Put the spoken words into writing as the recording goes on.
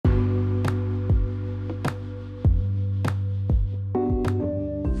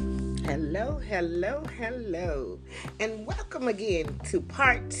Hello, and welcome again to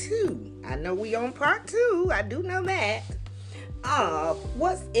part 2. I know we on part 2, I do know that, of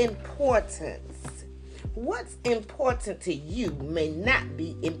what's important. What's important to you may not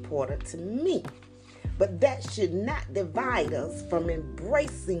be important to me, but that should not divide us from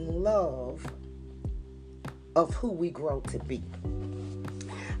embracing love of who we grow to be.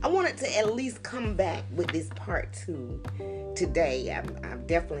 I wanted to at least come back with this part 2 today. I'm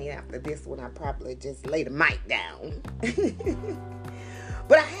definitely, after this one, I probably just lay the mic down.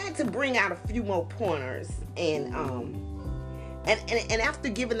 But I had to bring out a few more pointers, and after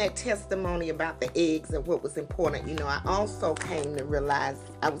giving that testimony about the eggs and what was important, I also came to realize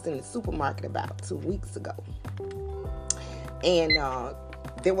I was in the supermarket about 2 weeks ago, and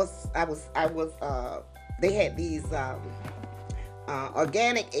they had these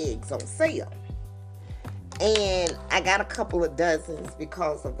organic eggs on sale, and I got a couple of dozens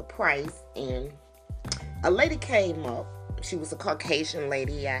because of the price. And a lady came up. She was a Caucasian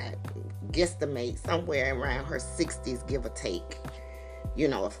lady. I guesstimate somewhere around her 60s, give or take,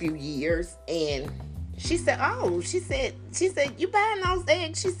 a few years. And she said, you buying those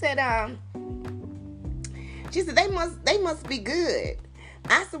eggs? She said they must be good.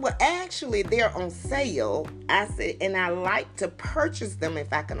 I said, well, actually, they're on sale. I said, and I like to purchase them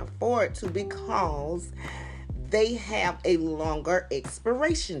if I can afford to, because they have a longer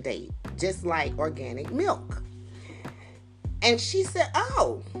expiration date, just like organic milk. And she said,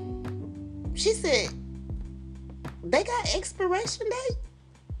 they got expiration date?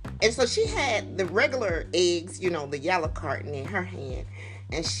 And so she had the regular eggs, the yellow carton in her hand.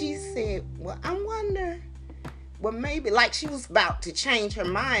 And she said, well, I wonder... Well, maybe, like, she was about to change her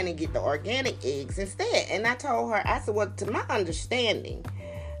mind and get the organic eggs instead. And I told her, I said, well, to my understanding,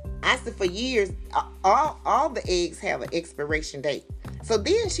 I said, for years, all the eggs have an expiration date. So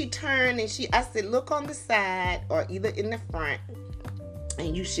then she turned and I said, look on the side or either in the front,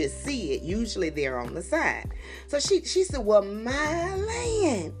 and you should see it. Usually they're on the side. So she said, well, my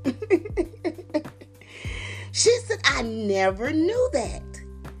land. She said, I never knew that.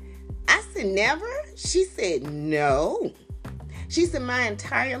 I said, never? She said, no. She said, my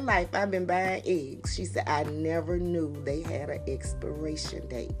entire life I've been buying eggs. She said, I never knew they had an expiration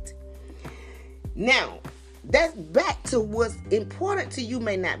date. Now, that's back to what's important to you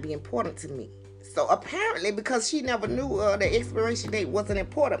may not be important to me. So apparently, because she never knew the expiration date wasn't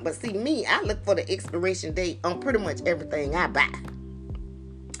important. But see, me, I look for the expiration date on pretty much everything I buy.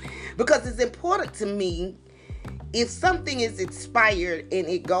 Because it's important to me. If something is expired and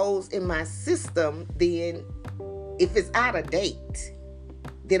it goes in my system, then if it's out of date,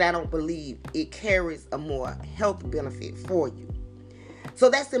 then I don't believe it carries a more health benefit for you. So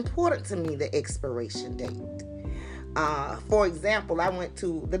that's important to me, the expiration date. For example, I went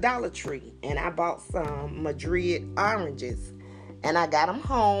to the Dollar Tree and I bought some Madrid oranges, and I got them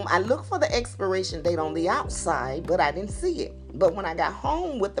home. I looked for the expiration date on the outside, but I didn't see it. But when I got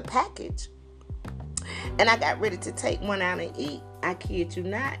home with the package, and I got ready to take one out and eat, I kid you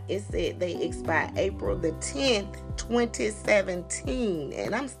not, it said they expired April the 10th, 2017.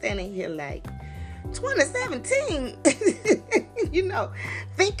 And I'm standing here like, 2017?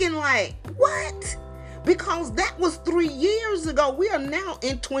 Thinking like, what? Because that was 3 years ago. We are now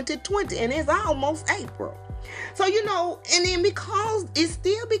in 2020, and it's almost April. So, and then because it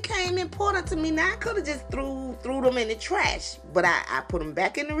still became important to me, now I could have just threw them in the trash. But I put them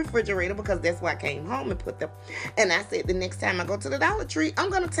back in the refrigerator because that's why I came home and put them. And I said the next time I go to the Dollar Tree, I'm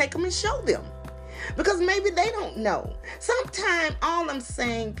going to take them and show them. Because maybe they don't know. Sometimes all I'm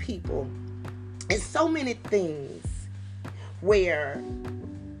saying, people, is so many things where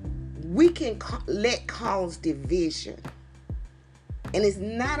we can let cause division. And it's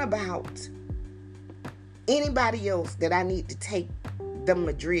not about anybody else that I need to take the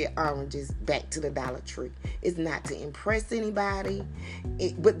Madrid oranges back to the Dollar Tree. It's not to impress anybody,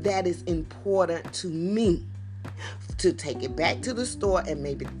 but that is important to me, to take it back to the store, and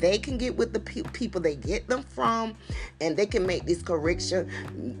maybe they can get with the people they get them from, and they can make this correction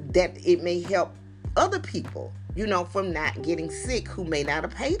that it may help other people, from not getting sick, who may not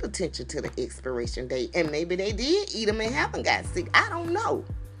have paid attention to the expiration date, and maybe they did eat them and haven't got sick. I don't know.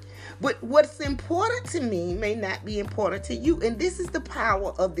 But what's important to me may not be important to you. And this is the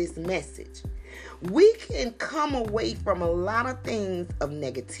power of this message. We can come away from a lot of things of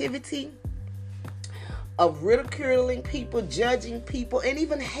negativity, of ridiculing people, judging people, and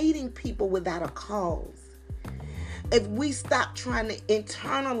even hating people without a cause. If we stop trying to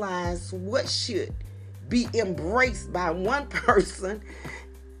internalize what should be embraced by one person,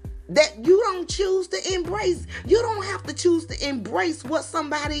 that you don't choose to embrace. You don't have to choose to embrace what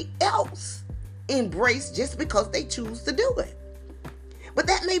somebody else embrace just because they choose to do it. But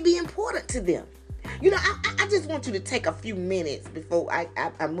that may be important to them. I just want you to take a few minutes before I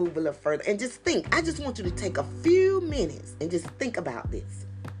move a little further and just think. I just want you to take a few minutes and just think about this.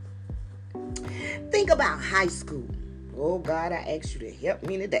 Think about high school. Oh, God, I ask you to help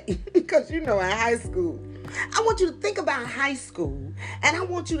me today. Because in high school, I want you to think about high school. And I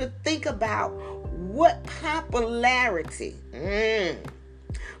want you to think about what popularity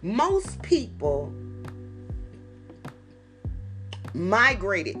most people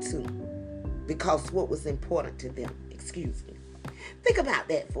migrated to because what was important to them. Excuse me. Think about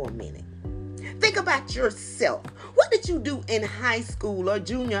that for a minute. Think about yourself. What did you do in high school or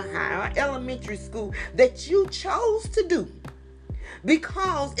junior high or elementary school that you chose to do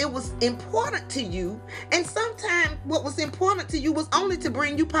because it was important to you? And sometimes what was important to you was only to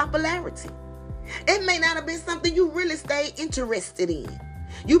bring you popularity. It may not have been something you really stayed interested in.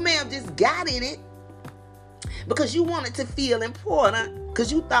 You may have just got in it because you wanted to feel important,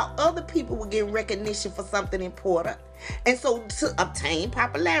 because you thought other people were getting recognition for something important. And so to obtain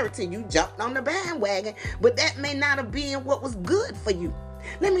popularity, you jumped on the bandwagon, but that may not have been what was good for you.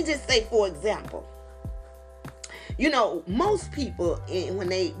 Let me just say, for example, most people, when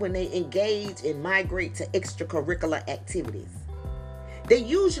they engage and migrate to extracurricular activities, they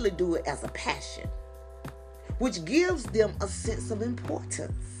usually do it as a passion, which gives them a sense of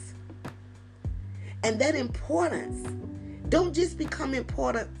importance. And that importance don't just become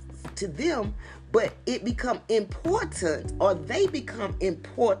important to them, but it become important, or they become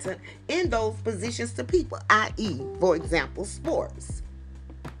important in those positions to people, i.e., for example, sports.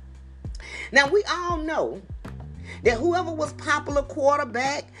 Now, we all know that whoever was popular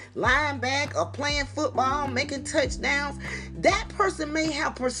quarterback, linebacker, or playing football, making touchdowns, that person may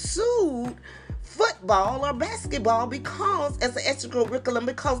have pursued football or basketball because as an extracurriculum,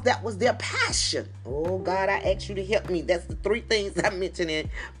 because that was their passion. Oh, God, I ask you to help me. That's the three things I mentioned in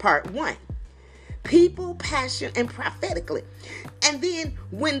part 1. People, passion, and prophetically. And then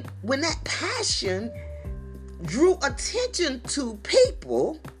when that passion drew attention to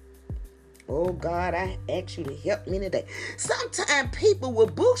people, oh, God, I ask you to help me today. Sometimes people will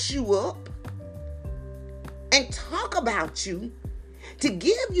boost you up and talk about you to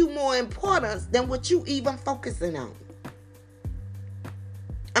give you more importance than what you even focusing on.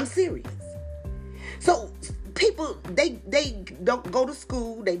 I'm serious. So people, they don't go to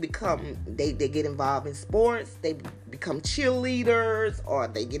school. They get involved in sports. They become cheerleaders, or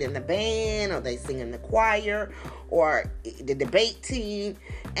they get in the band, or they sing in the choir, or the debate team,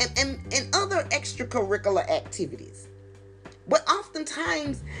 and other extracurricular activities. But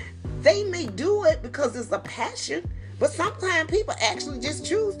oftentimes they may do it because it's a passion. But sometimes people actually just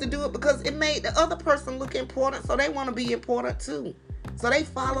choose to do it because it made the other person look important, so they want to be important too. So they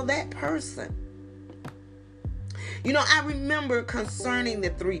follow that person. I remember concerning the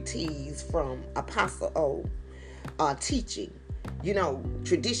 3 T's from Apostle O, teaching,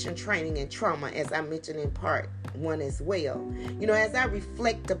 tradition, training, and trauma, as I mentioned in part 1 as well. As I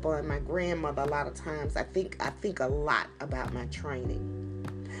reflect upon my grandmother, a lot of times I think a lot about my training.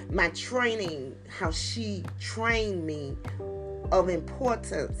 My training, how she trained me of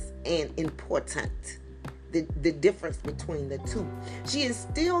importance and important, the difference between the two. She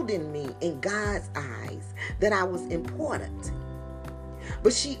instilled in me, in God's eyes, that I was important.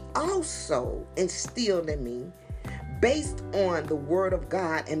 But she also instilled in me, based on the word of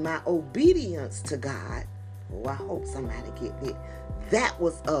God and my obedience to God. Oh, I hope somebody get it. That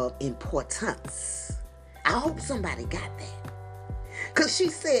was of importance. I hope somebody got that. Because she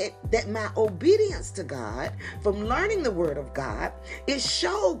said that my obedience to God, from learning the word of God, it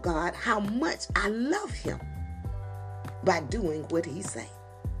showed God how much I love him by doing what he said.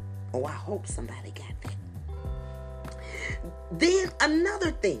 Oh, I hope somebody got that. Then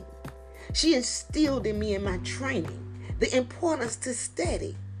another thing, she instilled in me in my training the importance to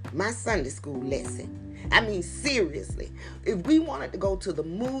study my Sunday school lesson. I mean, seriously, if we wanted to go to the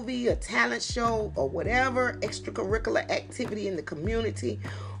movie, a talent show, or whatever extracurricular activity in the community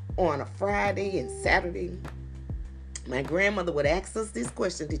on a Friday and Saturday, my grandmother would ask us this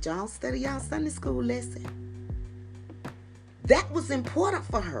question: did y'all study y'all Sunday school lesson? That was important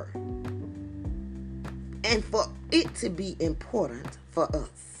for her, and for it to be important for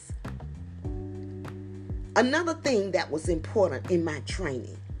us. Another thing that was important in my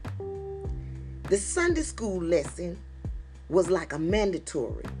training, the Sunday school lesson was like a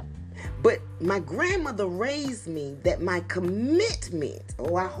mandatory. But my grandmother raised me that my commitment,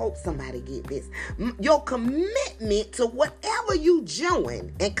 oh, I hope somebody get this, your commitment to whatever you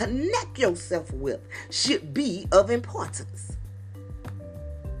join and connect yourself with should be of importance.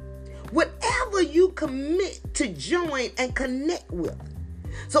 Whatever you commit to join and connect with.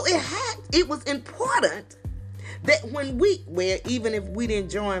 So it was important that when even if we didn't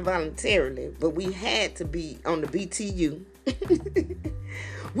join voluntarily, but we had to be on the BTU,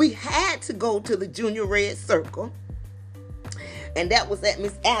 we had to go to the Junior Red Circle, and that was at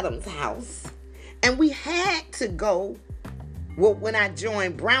Miss Adams' house. And we had to go, well, when I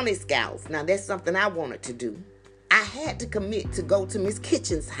joined Brownie Scouts, now that's something I wanted to do. I had to commit to go to Miss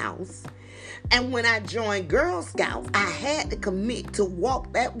Kitchen's house. And when I joined Girl Scouts, I had to commit to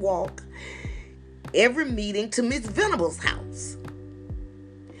walk that walk every meeting to Miss Venable's house.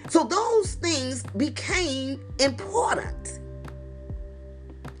 So those things became important.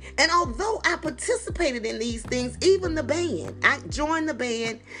 And although I participated in these things, even the band, I joined the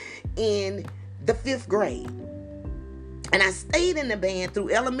band in the 5th grade. And I stayed in the band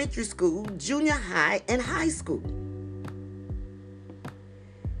through elementary school, junior high, and high school.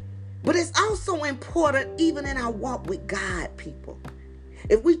 But it's also important even in our walk with God, people.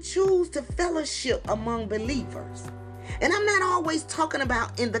 If we choose to fellowship among believers, and I'm not always talking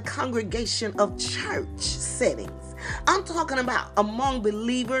about in the congregation of church settings. I'm talking about among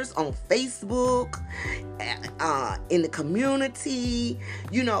believers on Facebook, in the community.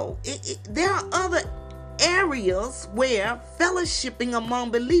 You know, there are other areas where fellowshipping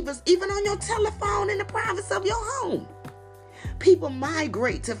among believers, even on your telephone in the privacy of your home, people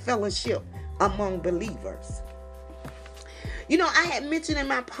migrate to fellowship among believers. You know, I had mentioned in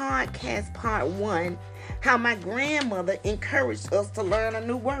my podcast, part 1, how my grandmother encouraged us to learn a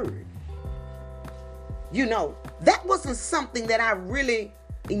new word. You know, that wasn't something that I really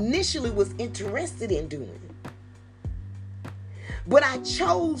initially was interested in doing. But I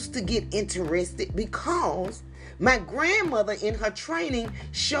chose to get interested because my grandmother in her training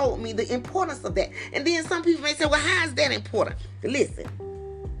showed me the importance of that. And then some people may say, well, how is that important? Listen,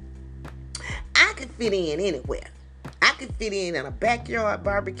 I could fit in anywhere. I could fit in a backyard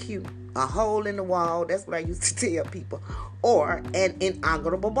barbecue, a hole in the wall, that's what I used to tell people, or an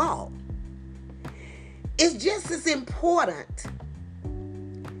inaugurable ball. It's just as important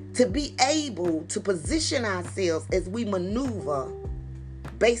to be able to position ourselves as we maneuver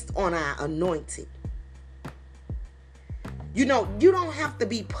based on our anointing. You know, you don't have to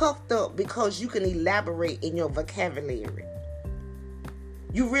be puffed up because you can elaborate in your vocabulary.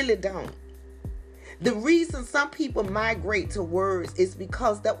 You really don't. The reason some people migrate to words is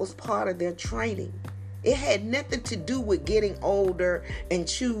because that was part of their training. It had nothing to do with getting older and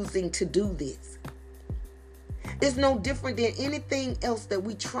choosing to do this. It's no different than anything else that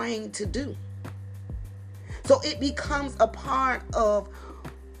we train to do. So it becomes a part of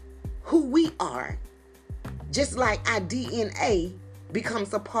who we are, just like our DNA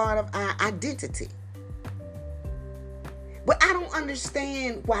becomes a part of our identity. But I don't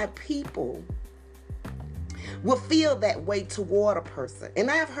understand why people will feel that way toward a person.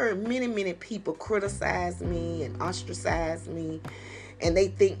 And I've heard many people criticize me and ostracize me, and they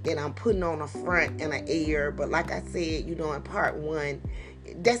think that I'm putting on a front and an air. But like I said, you know, in part 1,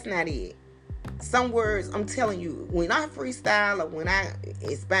 that's not it. Some words, I'm telling you, when I freestyle or when I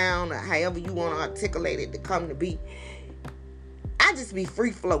expound or however you want to articulate it to come to be, I just be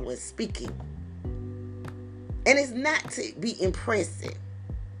free flowing speaking. And it's not to be impressive.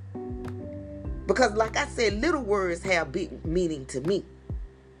 Because like I said, little words have big meaning to me.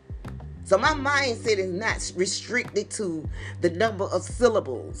 So my mindset is not restricted to the number of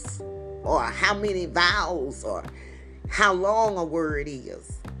syllables or how many vowels or how long a word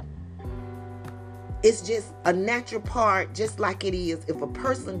is. It's just a natural part, just like it is if a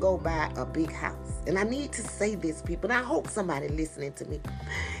person go by a big house. And I need to say this, people, and I hope somebody listening to me.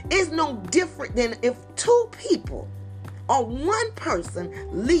 It's no different than if 2 people or 1 person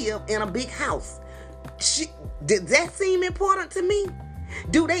live in a big house. Did that seem important to me?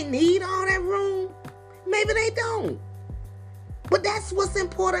 Do they need all that room? Maybe they don't. But that's what's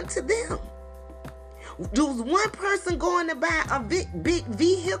important to them. Does 1 person going to buy a big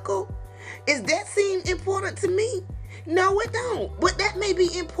vehicle? Does that seem important to me? No, it don't. But that may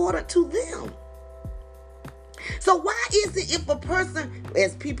be important to them. So why is it if a person,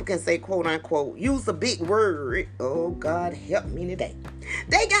 as people can say, quote unquote, use a big word, oh God help me today,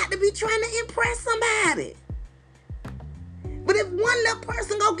 they got to be trying to impress somebody. But if 1 little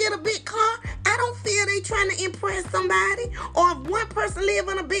person go get a big car, I don't feel they trying to impress somebody. Or if 1 person live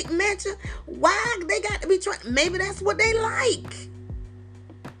in a big mansion, why they got to be trying? Maybe that's what they like.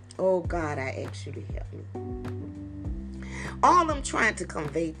 Oh God, I ask you to help me. All I'm trying to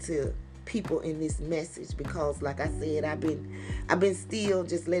convey to people in this message, because like I said, I've been still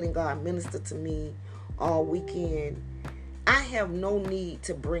just letting God minister to me all weekend. I have no need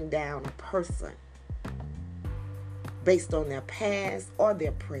to bring down a person based on their past or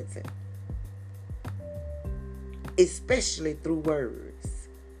their present, especially through words.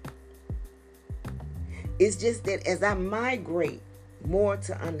 It's just that as I migrate more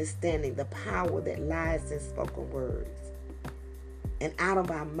to understanding the power that lies in spoken words and out of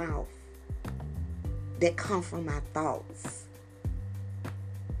our mouth that come from our thoughts,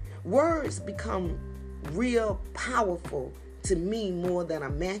 words become real powerful to me, more than a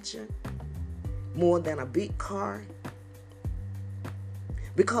mansion, more than a big car,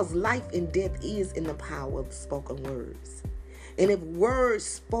 because life and death is in the power of spoken words. And if words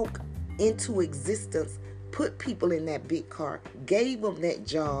spoke into existence, put people in that big car, gave them that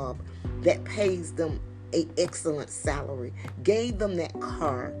job that pays them an excellent salary, gave them that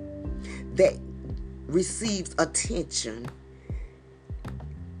car that receives attention,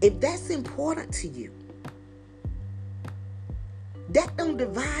 if that's important to you, that don't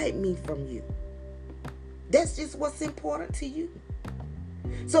divide me from you. That's just what's important to you.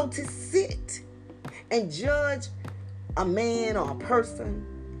 So to sit and judge a man or a person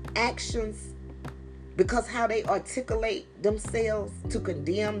actions because how they articulate themselves, to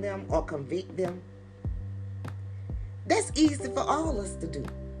condemn them or convict them, that's easy for all of us to do.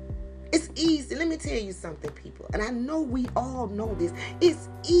 It's easy. Let me tell you something, people, and I know we all know this. It's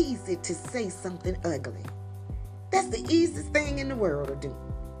easy to say something ugly. That's the easiest thing in the world to do.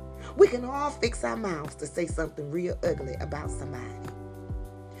 We can all fix our mouths to say something real ugly about somebody.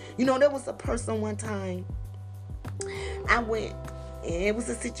 You know, there was a person one time, I went, and it was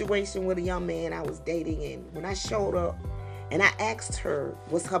a situation with a young man I was dating, and when I showed up and I asked her,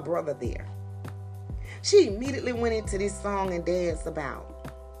 was her brother there? She immediately went into this song and dance about,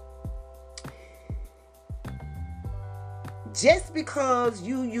 just because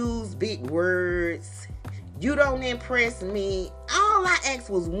you use big words, you don't impress me. All I asked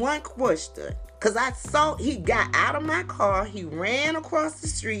was one question, because I saw he got out of my car. He ran across the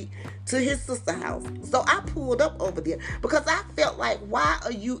street to his sister's house. So I pulled up over there because I felt like, why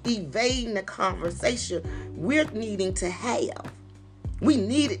are you evading the conversation we're needing to have? We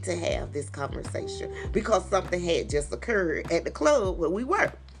needed to have this conversation because something had just occurred at the club where we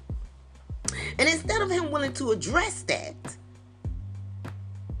were. And instead of him willing to address that,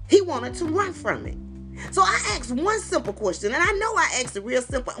 he wanted to run from it. So I asked one simple question, and I know I asked it real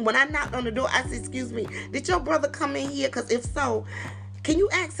simple. When I knocked on the door, I said, excuse me, did your brother come in here? Because if so, can you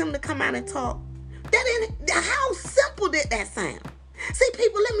ask him to come out and talk? How simple did that sound? See,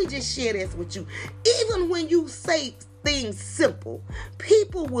 people, let me just share this with you. Even when you say things simple,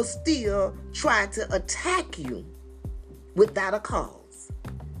 people will still try to attack you without a cause.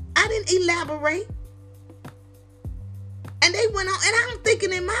 I didn't elaborate. And they went on, and I'm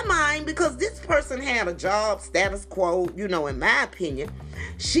thinking in my mind, because this person had a job, status quo, you know, in my opinion,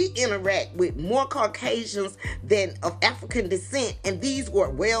 she interact with more Caucasians than of African descent, and these were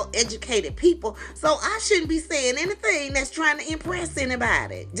well-educated people, so I shouldn't be saying anything that's trying to impress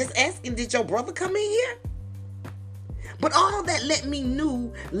anybody. Just asking, did your brother come in here? But all that let me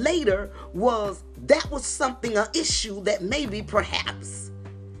know later was that was something, an issue that maybe perhaps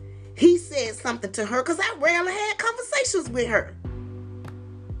he said something to her, because I rarely had conversations with her.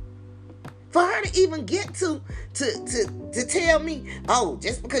 For her to even get to tell me, oh,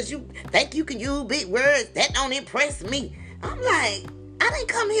 just because you think you can use big words, that don't impress me. I'm like, I didn't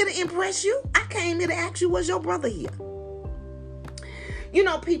come here to impress you. I came here to ask you, was your brother here? You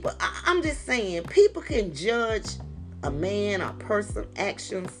know, people, I'm just saying, people can judge a man or person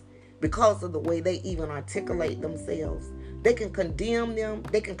actions because of the way they even articulate themselves. They can condemn them.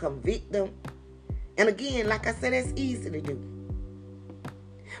 They can convict them. And again, like I said, that's easy to do.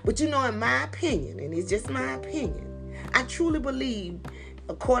 But you know, in my opinion, and it's just my opinion, I truly believe,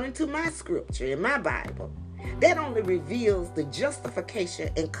 according to my scripture in my Bible, that only reveals the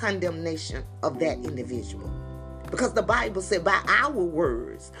justification and condemnation of that individual. Because the Bible said, by our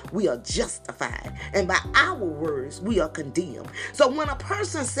words, we are justified. And by our words, we are condemned. So when a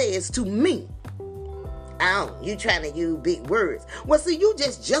person says to me, oh, you trying to use big words. Well, see, you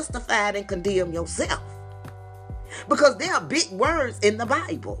just justified and condemn yourself. Because there are big words in the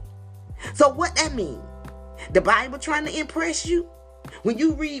Bible. So what that mean? The Bible trying to impress you? When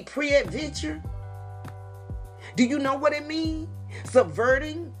you read pre-adventure, do you know what it means?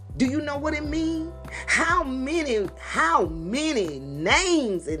 Subverting, do you know what it means? How many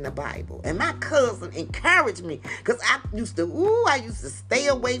names in the Bible? And my cousin encouraged me, because I used to stay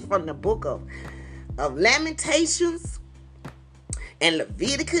away from the book of Lamentations and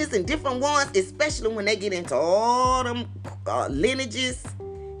Leviticus and different ones, especially when they get into all them lineages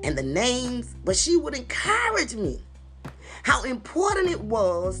and the names. But she would encourage me how important it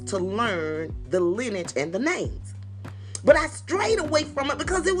was to learn the lineage and the names. But I strayed away from it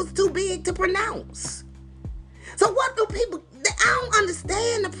because it was too big to pronounce. So what do people, I don't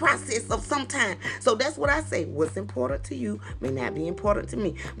understand the process of sometimes. So that's what I say. What's important to you may not be important to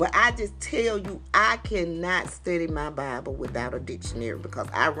me. But I just tell you, I cannot study my Bible without a dictionary, because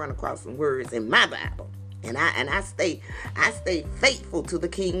I run across some words in my Bible. And I stay faithful to the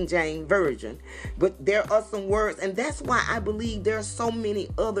King James Version. But there are some words, and that's why I believe there are so many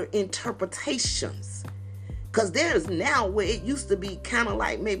other interpretations. Because there's now, where it used to be kind of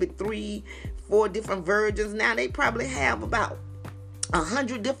like maybe 3-4 different versions. Now they probably have about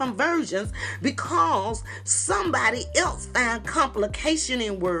 100 different versions, because somebody else found complication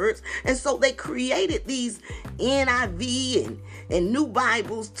in words. And so they created these NIV and new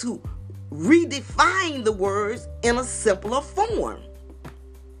Bibles to redefine the words in a simpler form.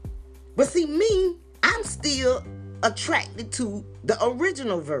 But see, me, I'm still attracted to the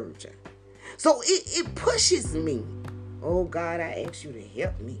original version. So it pushes me. Oh God, I ask you to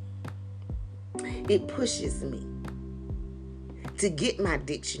help me. It pushes me to get my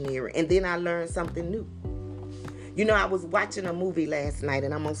dictionary, and then I learn something new. You know, I was watching a movie last night,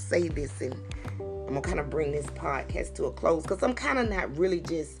 and I'm going to say this, and I'm going to kind of bring this podcast to a close, because I'm kind of not really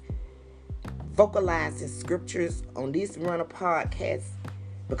just vocalizing scriptures on this run of podcasts,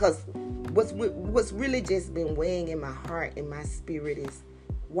 because what's really just been weighing in my heart and my spirit is,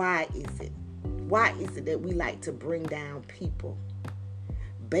 why is it that we like to bring down people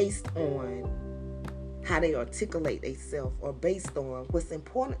based on how they articulate themselves, or based on what's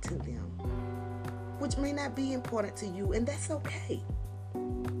important to them, which may not be important to you, and that's okay.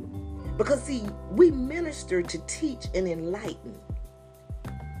 Because see, we minister to teach and enlighten.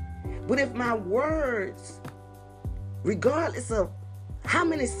 But if my words, regardless of how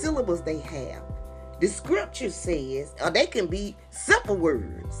many syllables they have, the scripture says, or they can be simple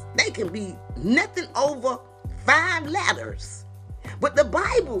words, they can be nothing over 5 letters. But the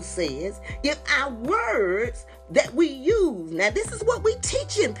Bible says, if our words that we use, now this is what we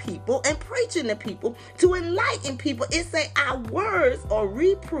teaching people and preaching to people to enlighten people. It say our words are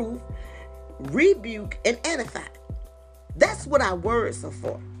reproof, rebuke, and edify. That's what our words are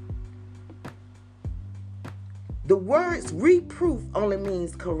for. The words reproof only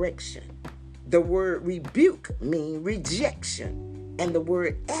means correction. The word rebuke means rejection. And the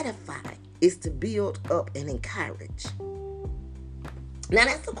word edify is to build up and encourage. Now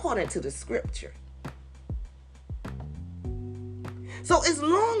that's according to the scripture. So as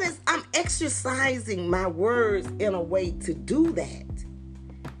long as I'm exercising my words in a way to do that,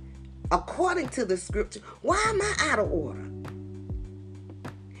 according to the scripture, why am I out of order?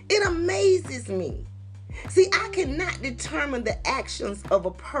 It amazes me. See, I cannot determine the actions of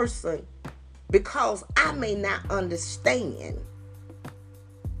a person because I may not understand.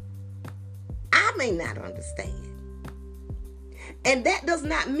 I may not understand. And that does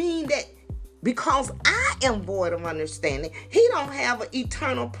not mean that because I am void of understanding, he don't have an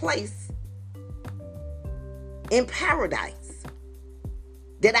eternal place in paradise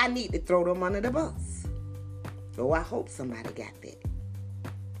that I need to throw them under the bus. Oh, I hope somebody got that.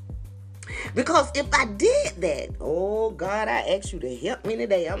 Because if I did that, oh God, I ask you to help me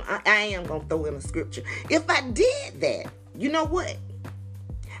today. I am going to throw in a scripture. If I did that, you know what?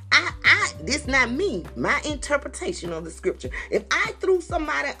 This not me, my interpretation of the scripture. If I threw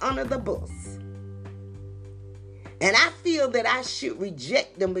somebody under the bus and I feel that I should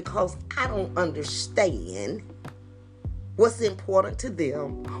reject them because I don't understand what's important to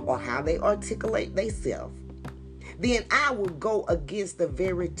them or how they articulate themselves, then I will go against the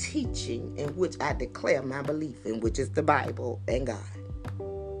very teaching in which I declare my belief in, which is the Bible and God.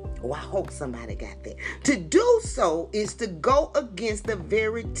 Oh, I hope somebody got that. To do so is to go against the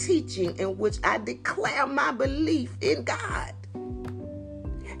very teaching in which I declare my belief in God.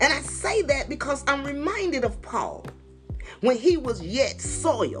 And I say that because I'm reminded of Paul when he was yet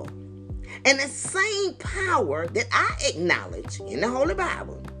soil. And the same power that I acknowledge in the Holy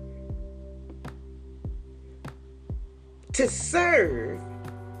Bible to serve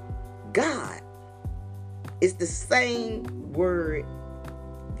God is the same word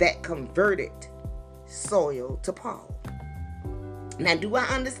that converted soil to Paul. Now, do I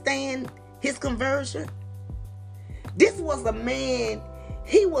understand his conversion? This was a man,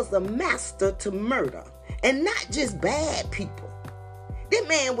 He was a master to murder, and not just bad people. That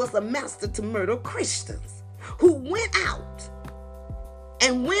man was a master to murder Christians who went out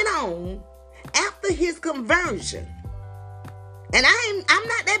and went on after his conversion. And I'm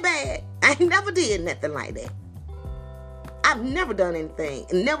not that bad. I never did nothing like that. I've never done anything,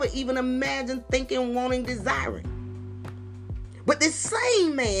 and never even imagined thinking, wanting, desiring. But this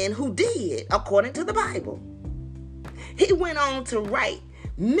same man who did, according to the Bible, he went on to write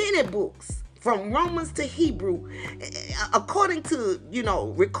many books from Romans to Hebrew. According to,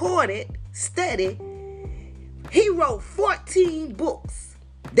 recorded study, he wrote 14 books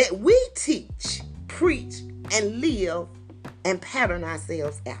that we teach, preach, and live and pattern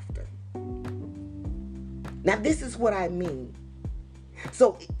ourselves after. Now, this is what I mean.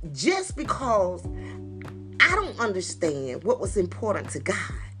 So just because I don't understand what was important to God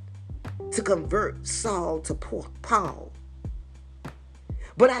to convert Saul to Paul,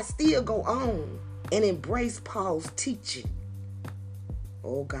 but I still go on and embrace Paul's teaching.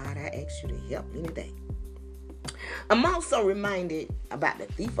 Oh God, I ask you to help me today. I'm also reminded about the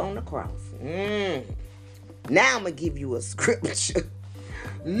thief on the cross. Now I'm going to give you a scripture.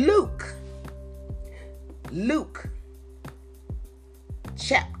 Luke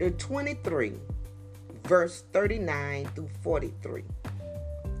chapter 23, verse 39 through 43.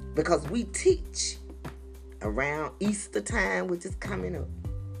 Because we teach around Easter time, which is coming up,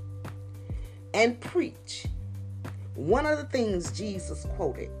 and preach. One of the things Jesus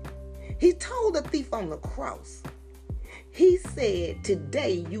quoted, he told the thief on the cross, he said,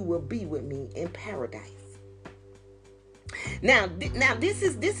 "Today you will be with me in paradise." Now this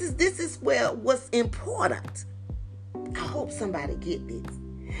is where what's important. I hope somebody get this.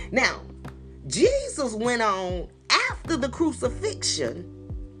 Now, Jesus went on after the crucifixion.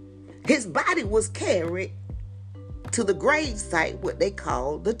 His body was carried to the grave site, what they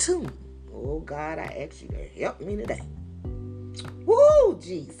call the tomb. Oh God, I ask you to help me today. Woo,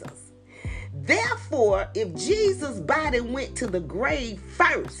 Jesus. Therefore, if Jesus' body went to the grave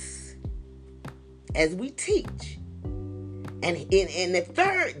first, as we teach, and in the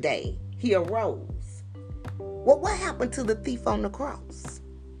third day he arose, well, what happened to the thief on the cross?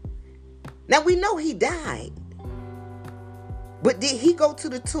 Now we know he died, but did he go to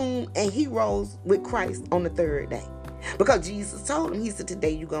the tomb and he rose with Christ on the third day? Because Jesus told him, he said, "Today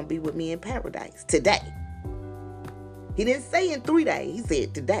you're going to be with me in paradise." Today. He didn't say in 3 days. He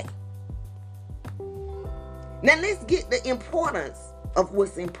said today. Now let's get the importance of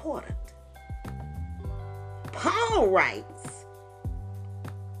what's important. Paul writes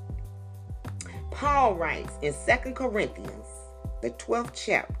in 2 Corinthians, the 12th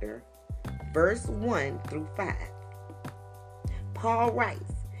chapter, verse 1 through 5. Paul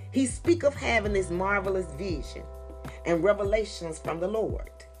writes, he speaks of having this marvelous vision and revelations from the Lord.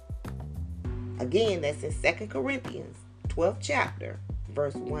 Again, that's in 2 Corinthians, 12th chapter,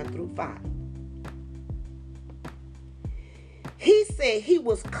 verse 1 through 5. He said he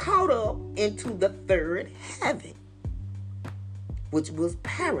was caught up into the third heaven, which was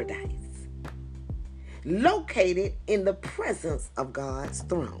paradise, located in the presence of God's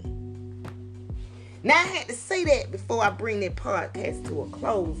throne. Now, I had to say that before I bring that podcast to a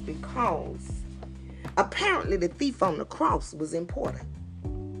close, because apparently the thief on the cross was important.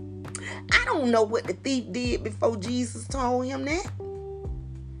 I don't know what the thief did before Jesus told him that.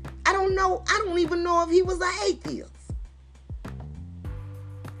 I don't know. I don't even know if he was an atheist.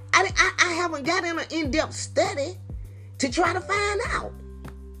 I haven't got in an in-depth study to try to find out.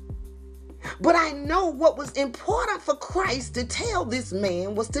 But I know what was important for Christ to tell this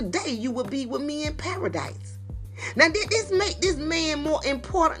man was, "Today you will be with me in paradise." Now, did this make this man more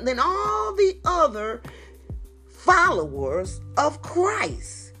important than all the other followers of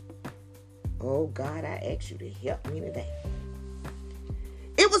Christ? Oh God, I ask you to help me today.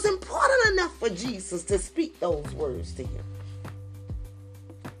 It was important enough for Jesus to speak those words to him.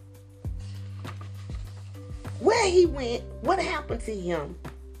 Where he went, what happened to him,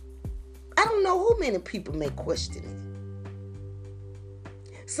 I don't know who many people may question it.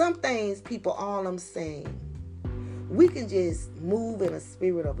 Some things, people, all I'm saying, we can just move in a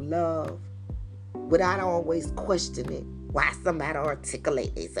spirit of love without always questioning why somebody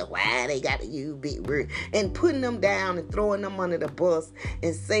articulate. They say, why they got to use big words, and putting them down and throwing them under the bus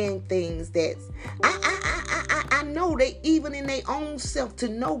and saying things that I know they, even in their own self, to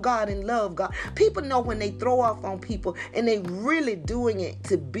know God and love God. People know when they throw off on people and they really doing it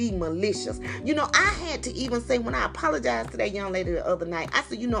to be malicious. I had to even say, when I apologized to that young lady the other night, I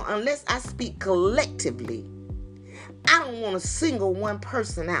said, unless I speak collectively, I don't want to single one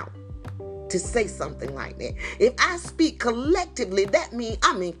person out to say something like that. If I speak collectively, that means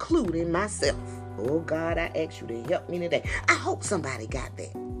I'm including myself. Oh God, I ask you to help me today. I hope somebody got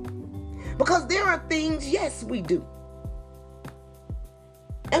that. Because there are things, yes, we do.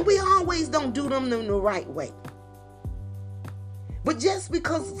 And we always don't do them in the right way. But just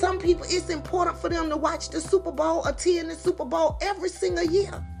because some people, it's important for them to watch the Super Bowl, attend the Super Bowl every single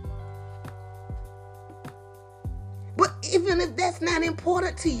year. But even if that's not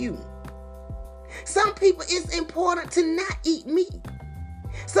important to you, some people it's important to not eat meat.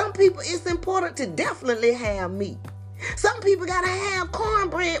 Some people it's important to definitely have meat. Some people gotta have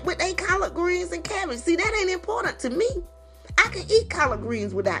cornbread with their collard greens and cabbage. See, that ain't important to me. I can eat collard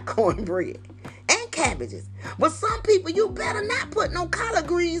greens without cornbread and cabbages. But some people, you better not put no collard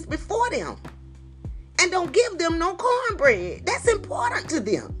greens before them. And don't give them no cornbread. That's important to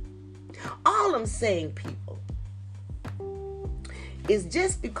them. All I'm saying, people, is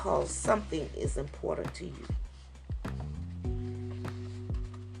just because something is important to you,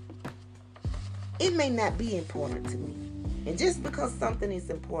 it may not be important to me. And just because something is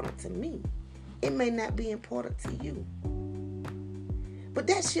important to me, it may not be important to you. But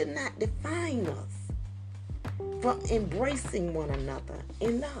that should not define us from embracing one another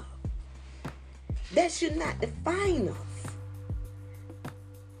in love. That should not define us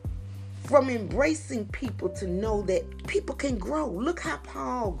from embracing people to know that people can grow. Look how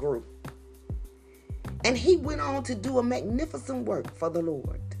Paul grew. And he went on to do a magnificent work for the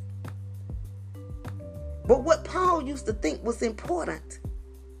Lord. But what Paul used to think was important,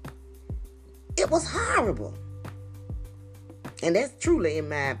 it was horrible. And that's truly, in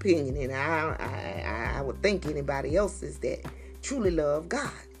my opinion, and I would think anybody else's that truly love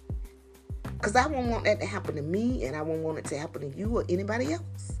God. Because I won't want that to happen to me, and I won't want it to happen to you or anybody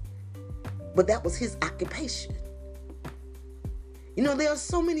else. But that was his occupation. You know, there are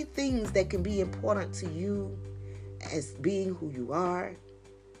so many things that can be important to you as being who you are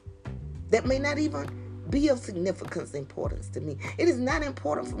that may not even be of significance importance to me. It is not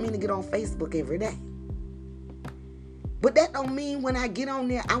important for me to get on Facebook every day. But that don't mean when I get on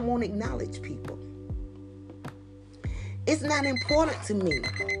there, I won't acknowledge people. It's not important to me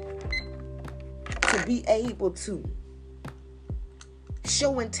to be able to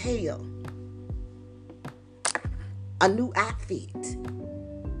show and tell a new outfit,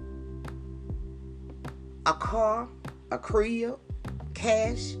 a car, a crib,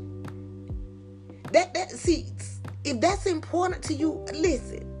 cash. See, if that's important to you,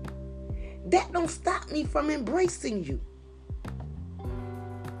 listen, that don't stop me from embracing you.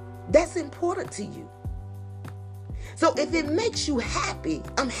 That's important to you. So if it makes you happy,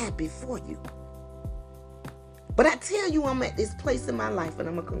 I'm happy for you. But I tell you, I'm at this place in my life, and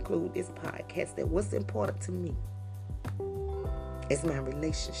I'm going to conclude this podcast, that what's important to me is my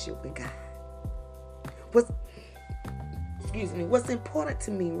relationship with God. What's important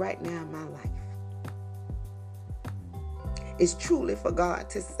to me right now in my life is truly for God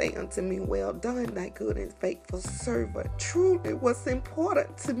to say unto me, well done, thy good and faithful servant. Truly what's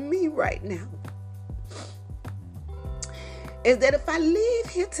important to me right now is that if I leave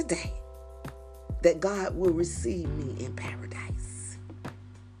here today, that God will receive me in paradise.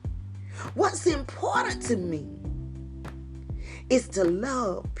 What's important to me is to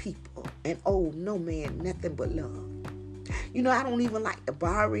love people and owe no man nothing but love. You know, I don't even like to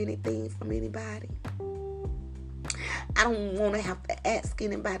borrow anything from anybody. I don't want to have to ask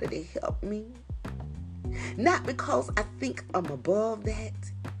anybody to help me. Not because I think I'm above that,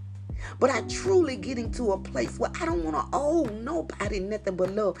 but I truly get into a place where I don't want to owe nobody nothing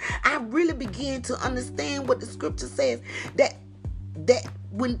but love. I really begin to understand what the scripture says, that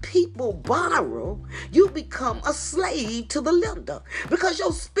when people borrow, you become a slave to the lender because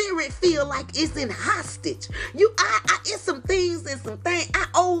your spirit feel like it's in hostage. It's some things I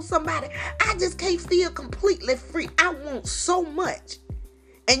owe somebody. I just can't feel completely free. I want so much.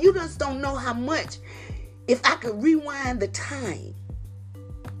 And you just don't know how much. If I could rewind the time,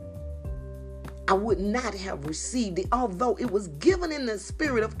 I would not have received it, although it was given in the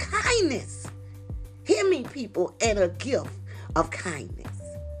spirit of kindness. Hear me, people, and a gift of kindness.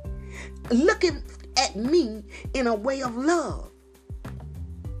 Looking at me in a way of love.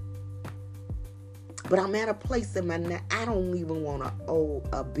 But I'm at a place in my life, I don't even want to owe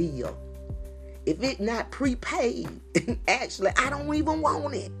a bill. If it's not prepaid, actually, I don't even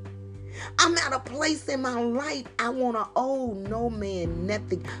want it. I'm at a place in my life, I want to owe no man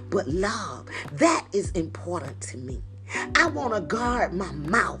nothing but love. That is important to me. I want to guard my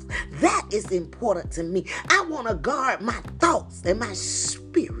mouth. That is important to me. I want to guard my thoughts and my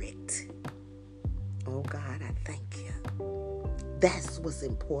spirit. Oh God, I thank you. that's what's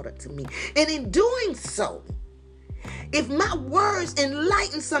important to me. And in doing so, if my words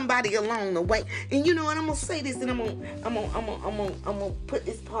enlighten somebody along the way, and you know, and I'm gonna say this, and I'm gonna put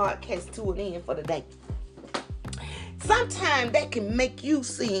this podcast to an end for the day. Sometimes that can make you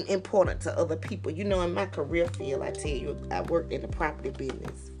seem important to other people. You know, in my career field, I tell you, I worked in the property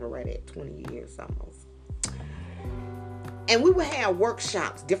business for right at 20 years almost. And we would have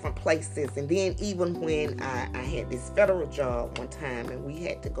workshops, different places. And then even when I had this federal job one time and we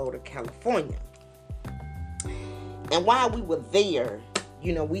had to go to California. And while we were there,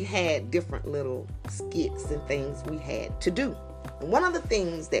 you know, we had different little skits and things we had to do. And one of the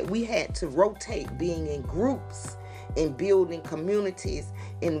things that we had to rotate being in groups and building communities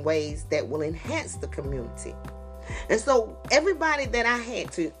in ways that will enhance the community. And so everybody that I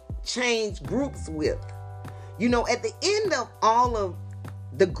had to change groups with, you know, at the end of all of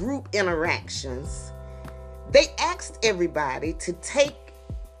the group interactions, they asked everybody to take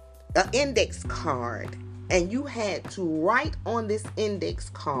an index card, and you had to write on this index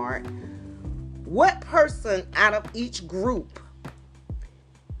card what person out of each group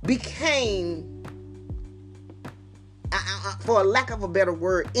became, for a lack of a better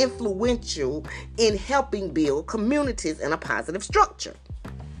word, influential in helping build communities in a positive structure.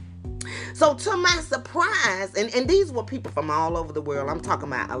 So to my surprise, and these were people from all over the world. I'm talking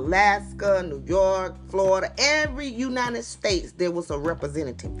about Alaska, New York, Florida, every United States, there was a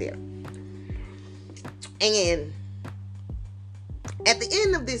representative there. And at the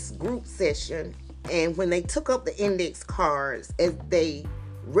end of this group session, and when they took up the index cards, as they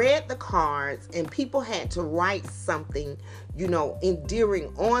read the cards and people had to write something, you know,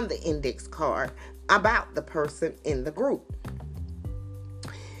 endearing on the index card about the person in the group.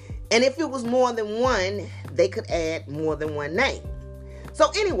 And if it was more than one, they could add more than one name.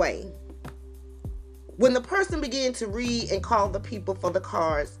 So anyway, when the person began to read and call the people for the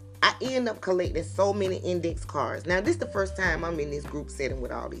cards, I end up collecting so many index cards. Now, this is the first time I'm in this group setting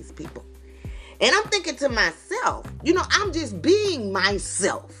with all these people. And I'm thinking to myself, you know, I'm just being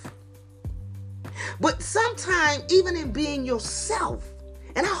myself. But sometimes, even in being yourself,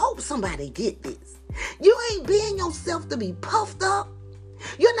 and I hope somebody get this, you ain't being yourself to be puffed up.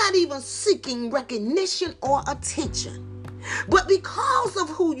 You're not even seeking recognition or attention. But because of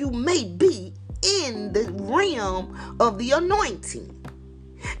who you may be in the realm of the anointing,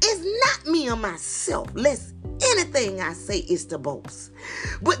 it's not me or myself, lest anything I say is to boast.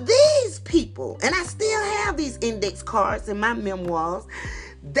 But these people, and I still have these index cards in my memoirs,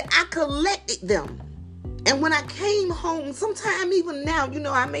 that I collected them. And when I came home, sometime even now, you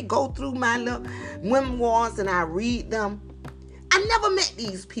know, I may go through my little memoirs and I read them. I never met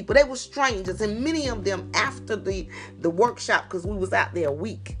these people. They were strangers, and many of them after the workshop, because we was out there a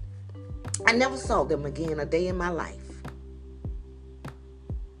week, I never saw them again a day in my life.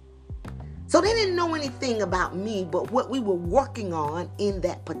 So they didn't know anything about me but what we were working on in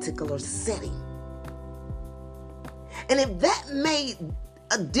that particular setting. And if that made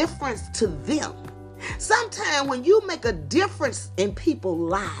a difference to them, sometimes when you make a difference in people's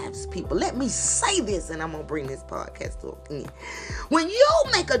lives, people, let me say this, and I'm going to bring this podcast to an end. When you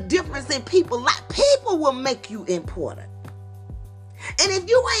make a difference in people's lives, people will make you important. And if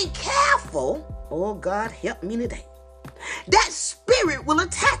you ain't careful, oh God, help me today, that spirit will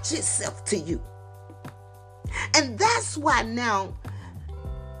attach itself to you. And that's why now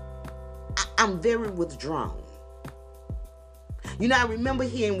I'm very withdrawn. You know, I remember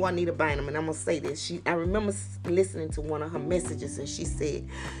hearing Juanita Bynum, and I'm going to say this. I remember listening to one of her messages, and she said,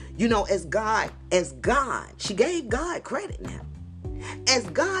 you know, as God, she gave God credit now. As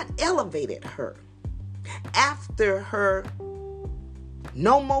God elevated her after her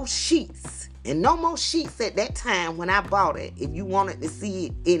No More Sheets. And No More Sheets at that time when I bought it, if you wanted to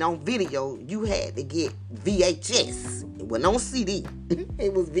see it on video, you had to get VHS. It wasn't on CD.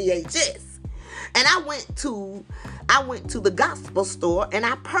 It was VHS. And I went to the gospel store and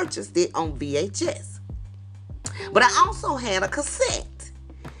I purchased it on VHS. But I also had a cassette.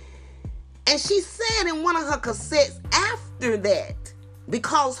 And she said in one of her cassettes after that,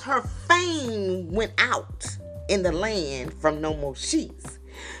 because her fame went out in the land from No More Sheets,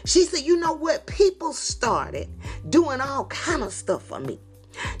 she said, you know what? People started doing all kind of stuff for me.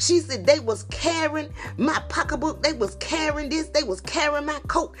 She said they was carrying my pocketbook. They was carrying this. They was carrying my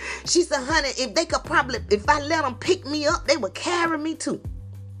coat. She said, honey, if I let them pick me up, they would carry me too.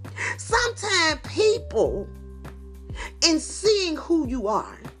 Sometimes people, in seeing who you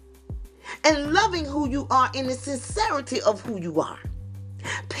are and loving who you are in the sincerity of who you are,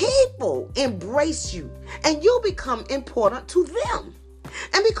 people embrace you and you become important to them.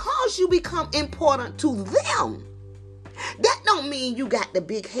 And because you become important to them, That don't mean you got the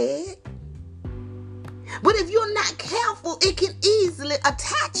big head. But if you're not careful, it can easily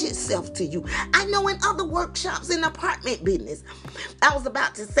attach itself to you. I know in other workshops in the apartment business, I was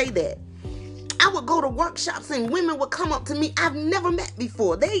about to say that. I would go to workshops and women would come up to me I've never met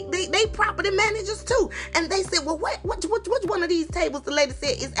before. They property managers too. And they said, well, which one of these tables, the lady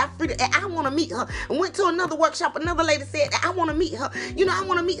said, is Africa, and I want to meet her. And went to another workshop, another lady said, I want to meet her. I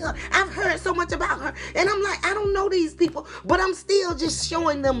want to meet her. I've heard so much about her. And I'm like, I don't know these people, but I'm still just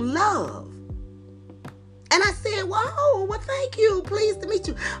showing them love. And I said, well, thank you. Pleased to meet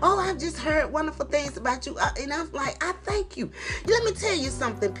you. Oh, I've just heard wonderful things about you. And I'm like, I thank you. Let me tell you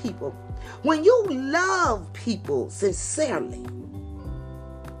something, people. When you love people sincerely,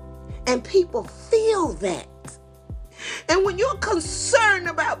 and people feel that, and when you're concerned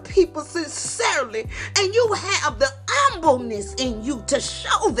about people sincerely, and you have the humbleness in you to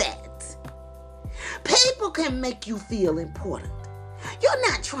show that, people can make you feel important. You're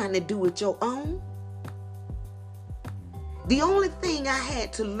not trying to do it your own. The only thing I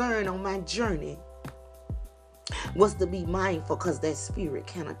had to learn on my journey was to be mindful, because that spirit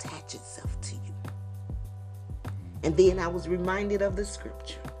can attach itself to you. And then I was reminded of the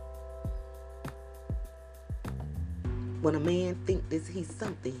scripture. When a man thinks that he's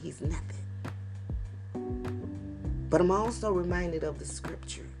something, he's nothing. But I'm also reminded of the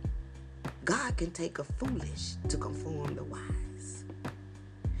scripture. God can take a foolish to conform the wise.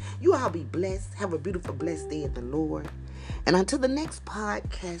 You all be blessed. Have a beautiful, blessed day in the Lord. And until the next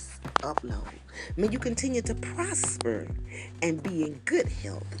podcast upload, may you continue to prosper and be in good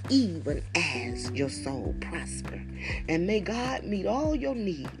health, even as your soul prosper. And may God meet all your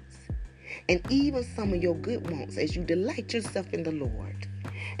needs and even some of your good wants as you delight yourself in the Lord.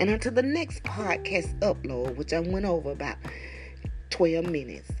 And until the next podcast upload, which I went over about 12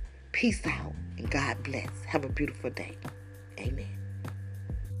 minutes, peace out and God bless. Have a beautiful day. Amen.